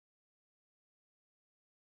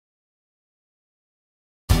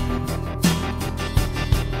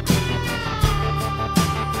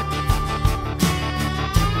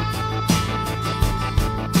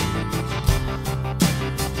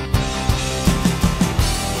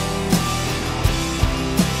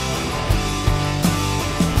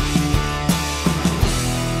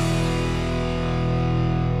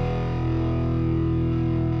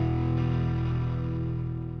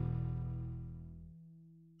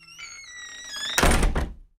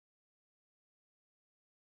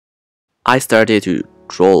I started to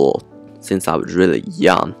draw since I was really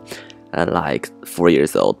young, like 4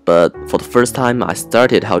 years old. But for the first time, I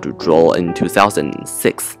started how to draw in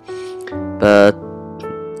 2006. But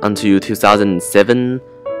until 2007,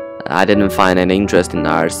 I didn't find any interest in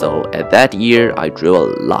art, so at that year, I drew a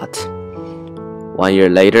lot. 1 year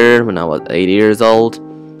later, when I was 8 years old,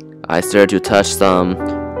 I started to touch some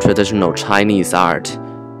traditional Chinese art.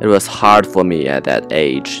 It was hard for me at that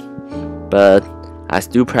age, but I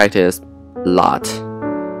still practiced a lot.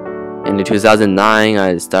 In 2009,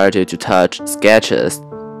 I started to touch sketches.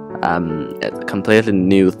 It's a completely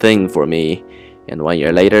new thing for me. And 1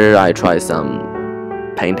 year later, I tried some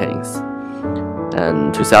paintings.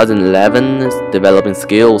 And 2011 is developing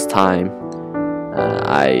skills time.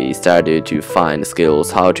 I started to find skills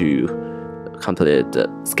how to complete the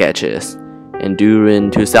sketches. And during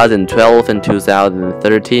 2012 and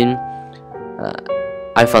 2013,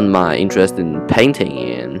 I found my interest in painting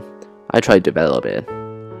and I tried to develop it.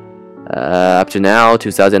 Up to now,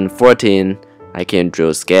 2014, I can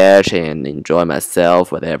draw sketch and enjoy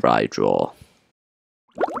myself whatever I draw.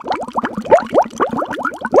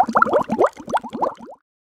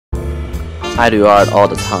 I do art all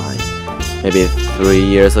the time. Maybe 3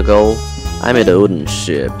 years ago, I made a wooden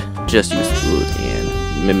ship, just used wood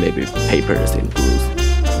and maybe papers and blues.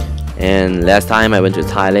 And last time I went to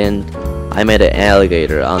Thailand, I made an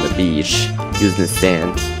alligator on the beach using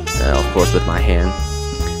sand, of course with my hand.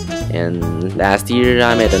 And last year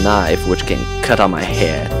I made a knife which can cut off my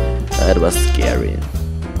head. It was scary.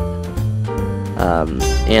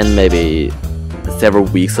 And maybe several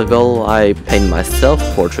weeks ago I painted my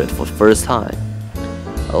self-portrait for the first time.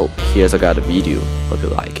 Oh, here's I got a video. Hope you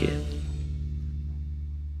like it.